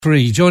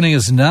Free. Joining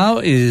us now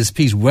is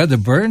Pete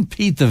Weatherburn,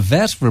 Pete the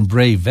vet from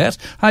Brave Vet.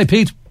 Hi,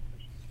 Pete.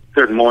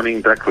 Good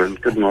morning,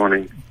 Declan. Good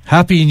morning.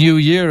 Happy New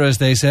Year, as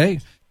they say.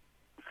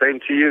 Same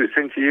to you.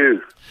 Same to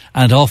you.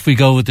 And off we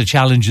go with the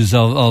challenges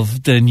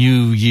of the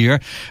new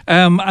year.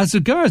 As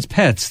regards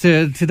pets,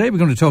 today we're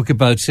going to talk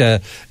about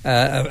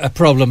a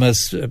problem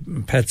as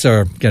pets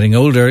are getting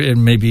older,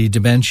 and maybe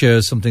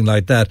dementia, something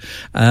like that.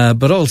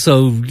 But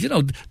also, you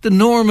know, the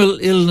normal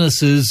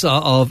illnesses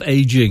of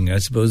aging, I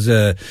suppose,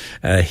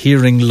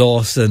 hearing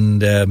loss and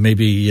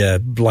maybe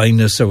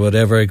blindness or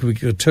whatever. We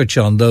could touch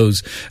on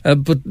those.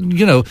 But,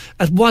 you know,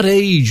 at what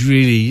age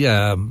really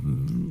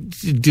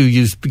do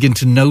you begin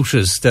to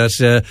notice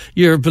that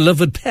your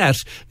beloved pet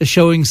is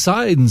showing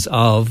signs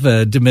of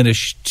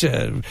diminished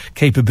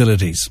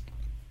capabilities?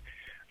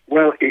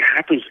 Well, it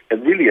happens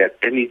really at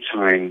any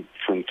time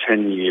from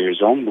 10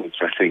 years onwards,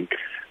 I think.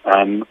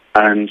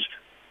 And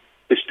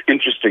it's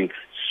interesting,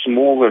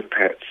 smaller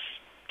pets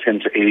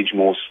tend to age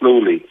more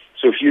slowly.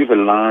 So if you have a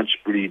large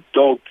breed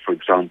dog, for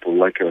example,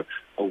 like a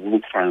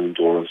Wolfhound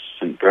or a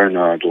St.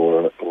 Bernard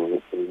or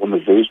one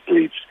of those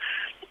breeds,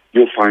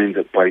 you'll find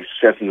that by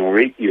 7 or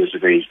 8 years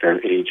of age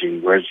they're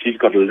aging. Whereas if you've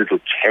got a little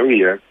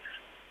terrier,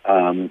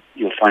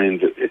 you'll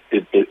find that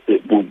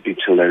it won't be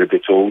till they're a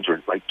bit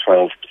older, like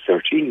 12 to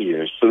 13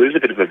 years. So there's a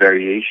bit of a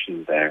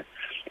variation there.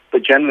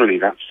 But generally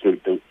that's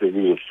the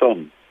rule of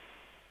thumb.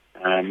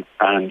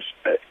 And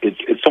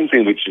it's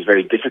something which is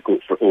very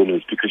difficult for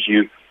owners because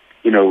you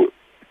know,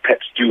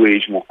 pets do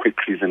age more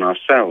quickly than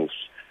ourselves.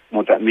 And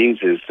what that means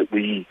is that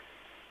we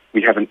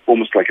have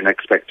almost like an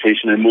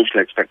expectation, an emotional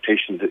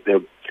expectation that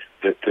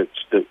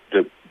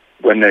that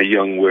when they're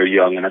young, we're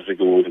young, and as they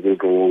go older, we'll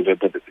grow older,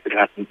 but it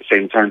happens at the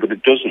same time, but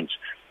it doesn't.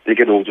 They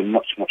get older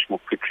much, much more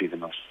quickly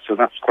than us. So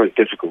that's quite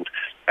difficult.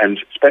 And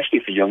especially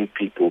for young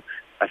people,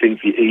 I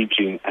think the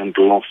aging and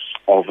loss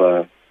of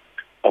a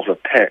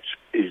pet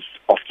is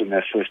often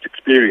their first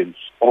experience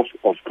of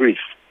grief.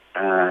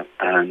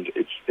 And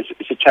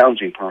it's a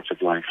challenging part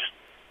of life.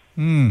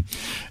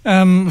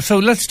 So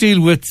let's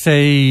deal with,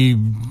 say,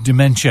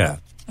 dementia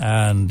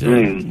and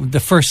the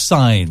first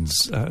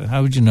signs.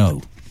 How would you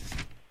know?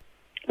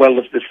 Well,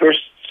 the first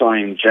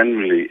sign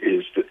generally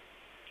is that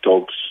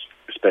dogs,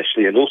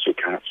 especially, and also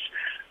cats,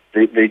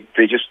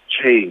 they just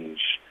change.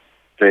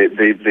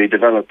 They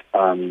develop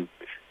a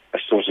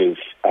sort of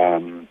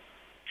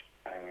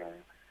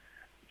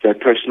their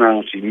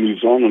personality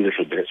moves on a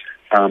little bit.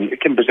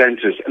 It can present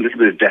as a little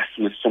bit of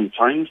deafness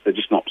sometimes. They're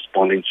just not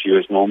responding to you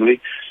as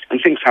normally.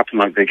 And things happen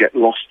like they get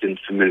lost in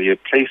familiar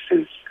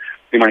places.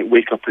 They might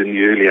wake up in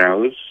the early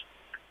hours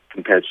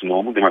compared to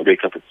normal. They might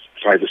wake up at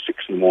 5 or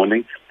 6 in the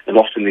morning, and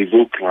often they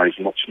vocalise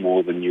much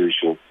more than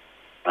usual.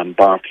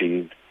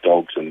 Barking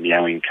dogs and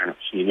meowing cats,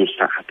 and you notice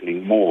that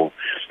happening more.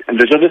 And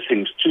there's other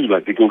things too,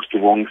 like they go to the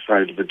wrong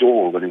side of the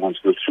door when they want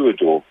to go through a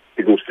door.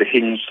 They go to the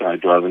hinge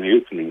side rather than the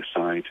opening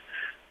side.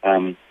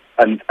 And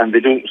they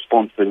don't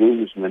respond to the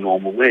rules in the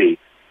normal way.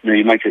 You know,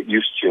 you might get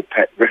used to your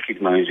pet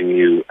recognising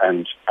you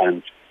and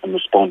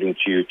responding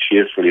to you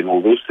cheerfully and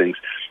all those things.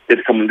 They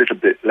become a little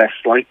bit less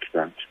like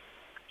that.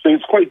 So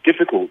it's quite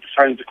difficult. The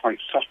signs are quite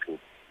subtle.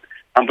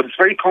 But it's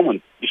very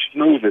common. You should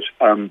know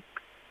that,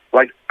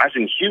 like as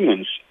in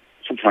humans,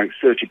 something like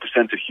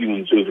 30% of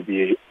humans over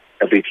the age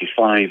of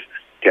 85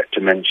 get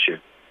dementia.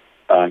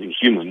 In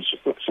humans,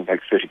 something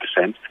like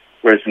 30%.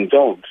 Whereas in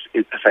dogs,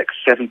 it affects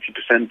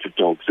 70% of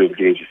dogs over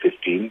the age of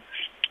 15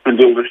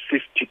 and over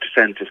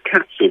 50% of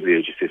cats over the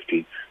age of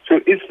 15. So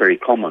it is very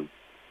common.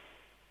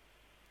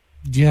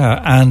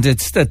 Yeah, and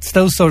it's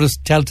those sort of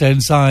telltale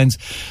signs.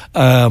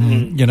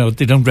 You know,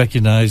 they don't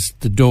recognise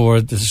the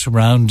door, the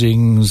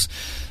surroundings,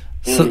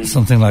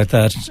 something like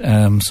that.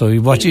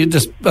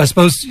 I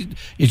suppose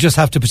you just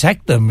have to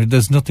protect them.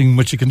 There's nothing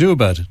much you can do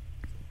about it.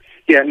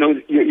 Yeah, no,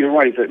 you're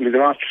right. I mean,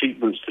 there are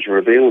treatments that are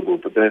available,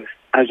 but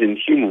as in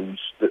humans,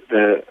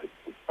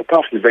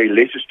 apart from the very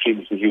latest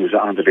treatments in humans that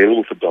aren't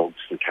available for dogs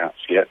and cats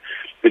yet,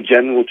 the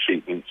general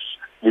treatments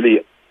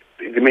really,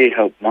 they may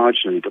help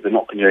marginally, but they're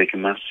not going to make a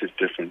massive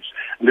difference.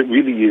 And it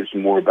really is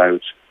more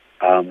about,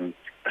 I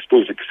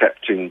suppose,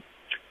 accepting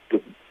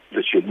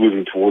that you're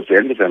moving towards the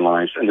end of their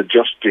lives and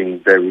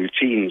adjusting their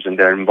routines and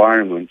their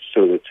environments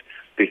so that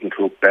they can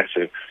cope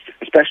better,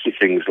 especially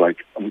things like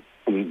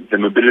the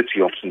mobility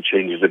often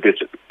changes a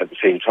bit at the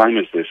same time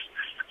as this.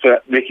 So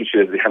making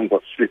sure that they haven't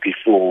got slippy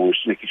floors,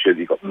 making sure that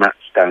you've got mats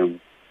down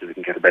so they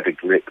can get a better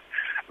grip,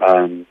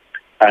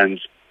 and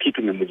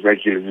keeping them with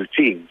regular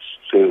routines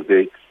so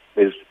they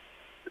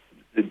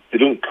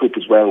don't cope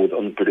as well with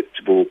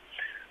unpredictable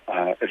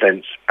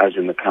events as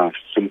in the past.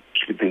 So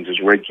keeping things as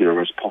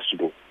regular as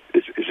possible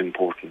is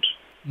important.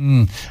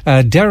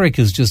 Derek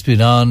has just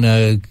been on.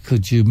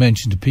 Could you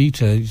mention to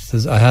Peter? He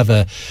says, I have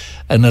an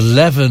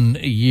 11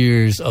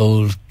 years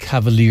old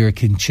Cavalier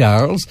King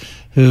Charles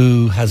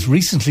who has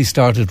recently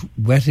started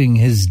wetting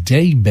his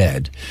day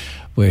bed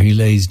where he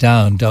lays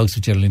down. Dogs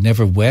are generally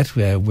never wet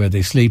where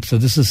they sleep. So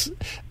this is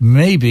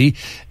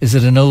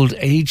it an old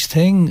age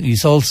thing?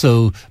 He's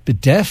also a bit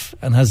deaf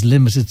and has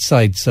limited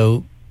sight.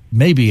 So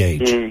maybe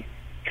age.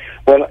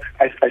 Well,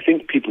 I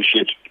think people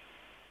should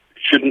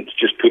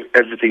put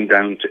everything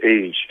down to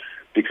age,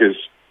 because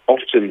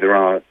often there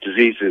are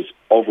diseases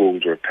of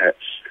older pets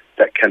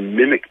that can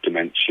mimic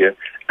dementia,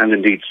 and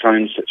indeed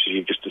signs such as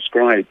you just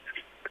described,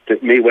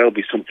 that may well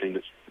be something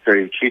that's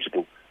very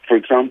treatable. For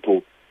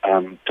example,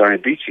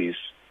 diabetes.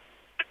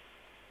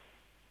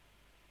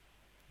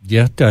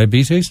 Yeah,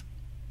 diabetes.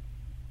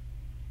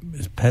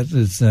 His pet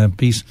is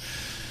Pete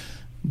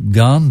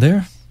gone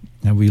there.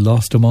 Now we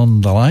lost him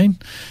on the line.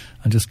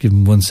 I'll just give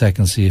him 1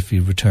 second, see if he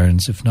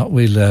returns. If not,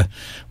 we'll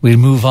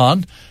move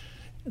on.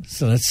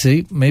 So let's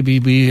see. Maybe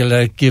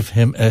we'll give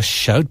him a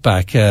shout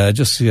back.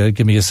 Just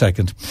give me a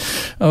second.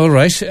 All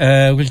right.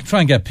 We'll try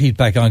and get Pete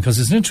back on, because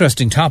it's an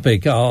interesting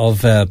topic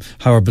of how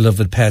our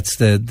beloved pets,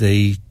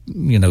 they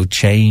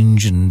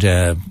change, and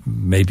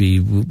maybe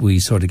we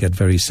sort of get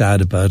very sad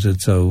about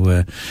it.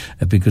 So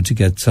it'd be good to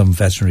get some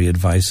veterinary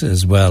advice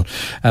as well.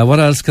 What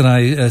else can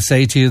I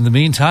say to you in the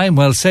meantime?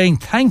 Well, saying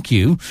thank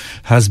you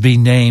has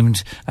been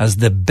named as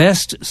the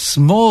best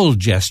small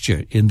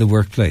gesture in the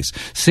workplace.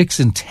 6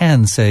 in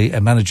 10 say a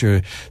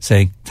manager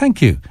saying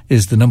thank you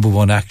is the number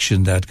one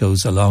action that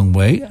goes a long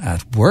way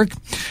at work.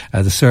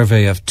 The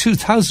survey of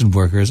 2,000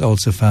 workers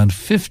also found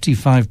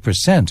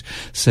 55%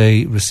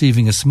 say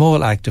receiving a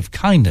small act of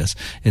kindness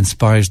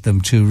inspires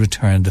them to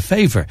return the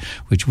favour,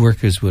 which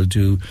workers will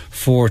do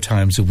 4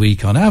 times a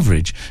week on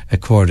average,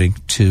 according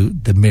to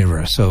the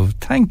Mirror. So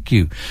thank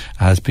you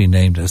has been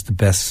named as the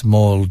best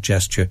small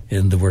gesture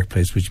in the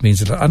workplace, which means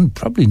that, and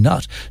probably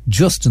not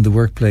just in the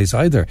workplace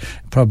either,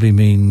 it probably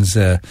means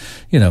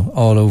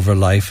all over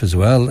life as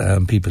well.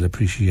 People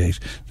appreciate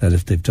that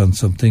if they've done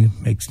something,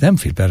 it makes them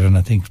feel better, and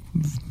I think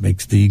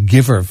makes the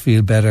giver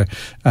feel better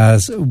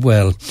as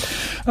well.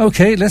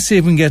 Okay, let's see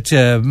if we can get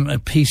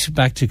Pete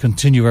back to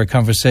continue our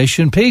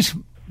conversation. Pete,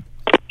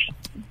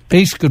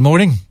 good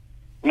morning.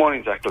 Good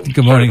morning, Declan.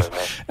 Good morning.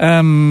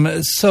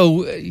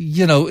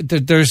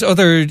 There's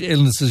other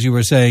illnesses you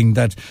were saying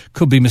that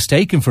could be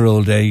mistaken for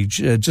old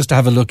age, just to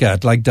have a look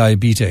at, like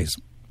diabetes.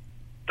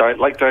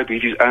 Like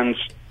diabetes, and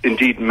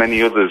indeed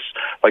many others,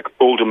 like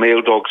older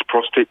male dogs,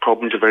 prostate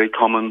problems are very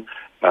common.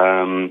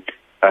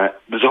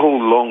 There's a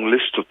whole long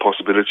list of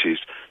possibilities.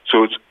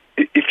 So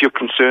if you're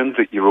concerned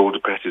that your older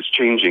pet is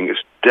changing,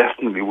 it's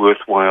definitely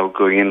worthwhile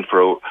going in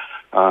for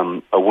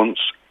a once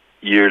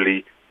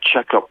yearly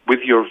checkup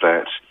with your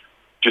vet,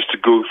 just to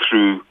go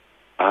through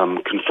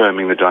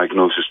confirming the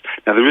diagnosis.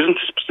 Now, there isn't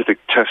a specific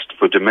test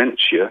for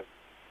dementia,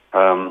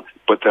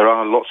 but there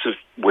are lots of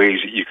ways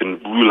that you can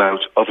rule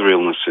out other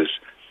illnesses.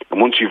 And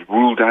once you've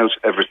ruled out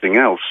everything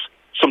else,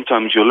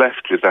 sometimes you're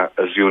left with that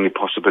as the only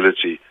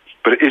possibility.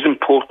 But it is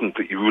important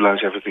that you rule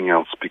out everything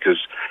else, because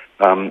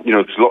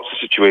there's lots of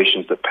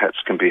situations that pets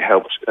can be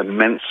helped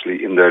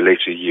immensely in their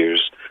later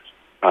years.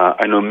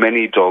 I know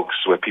many dogs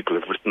where people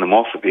have written them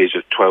off at the age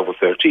of 12 or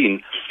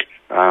 13,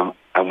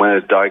 and when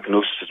a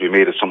diagnosis has been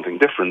made of something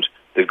different,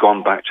 they've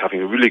gone back to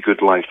having a really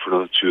good life for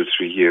another 2 or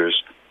 3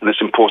 years. And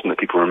it's important that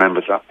people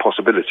remember that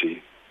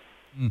possibility.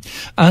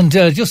 And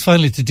just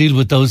finally, to deal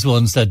with those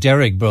ones that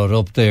Derek brought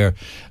up there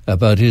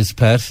about his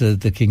pet,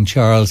 the King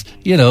Charles,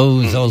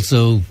 is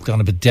also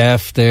gone a bit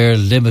deaf there,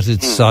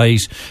 limited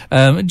sight.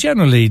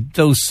 Generally,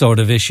 those sort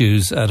of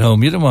issues at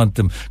home, you don't want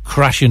them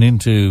crashing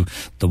into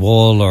the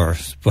wall or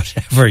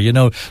whatever,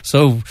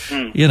 So,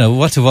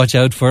 what to watch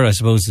out for, I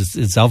suppose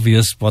it's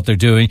obvious what they're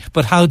doing,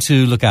 but how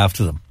to look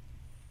after them.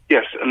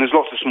 Yes, and there's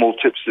lots of small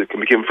tips that can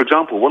be given. For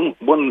example,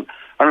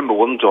 I remember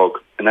one dog,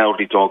 an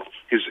elderly dog,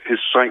 his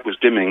sight was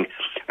dimming,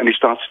 and he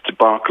started to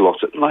bark a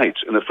lot at night.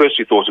 And at first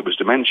we thought it was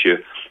dementia,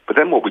 but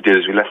then what we did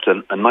is we left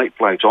a night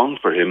light on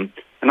for him,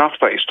 and after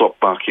that he stopped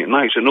barking at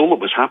night. And all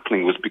that was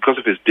happening was because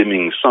of his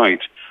dimming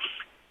sight,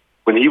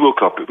 when he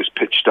woke up it was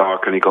pitch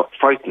dark and he got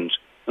frightened.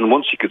 And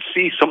once he could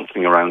see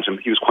something around him,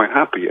 he was quite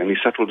happy and he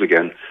settled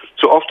again.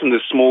 So often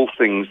there's small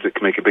things that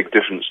can make a big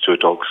difference to a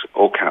dog's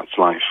or cat's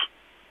life.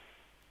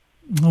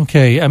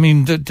 Okay, I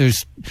mean,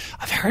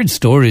 I've heard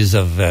stories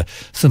of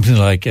something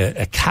like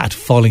a cat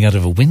falling out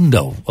of a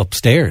window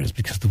upstairs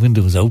because the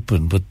window was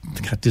open, but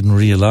the cat didn't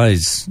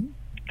realise.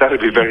 That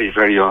would be very,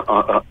 very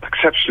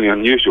exceptionally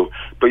unusual.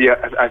 But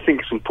yeah, I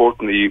think it's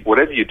important that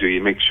whatever you do,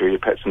 you make sure your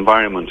pet's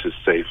environment is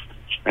safe.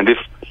 And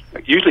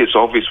usually it's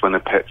obvious when a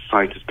pet's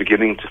sight is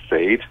beginning to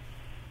fade,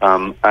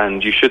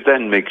 and you should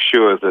then make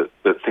sure that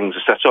things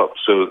are set up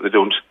so they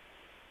don't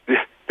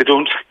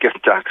get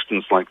into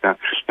accidents like that.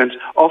 And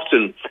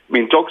often,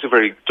 dogs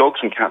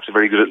and cats are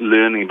very good at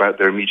learning about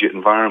their immediate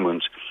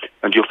environment.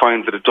 And you'll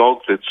find that a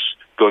dog that's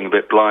going a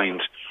bit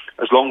blind,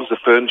 as long as the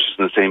furniture's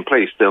in the same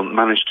place, they'll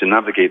manage to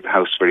navigate the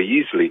house very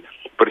easily.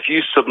 But if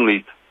you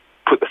suddenly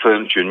put the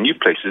furniture in new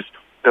places,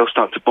 they'll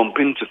start to bump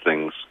into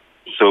things.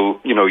 So,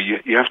 you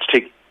have to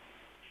take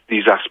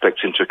these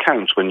aspects into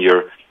account when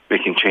you're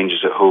making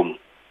changes at home.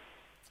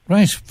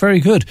 Right,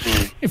 very good.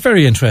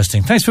 Very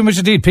interesting. Thanks very much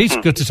indeed, Pete.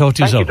 Good to talk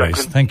to you as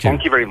always. Thank you.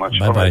 Thank you very much.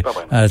 Bye-bye.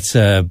 Bye-bye. That's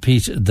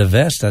Pete the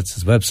Vet. That's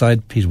his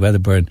website, Pete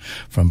Wedderburn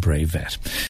from Brave Vet.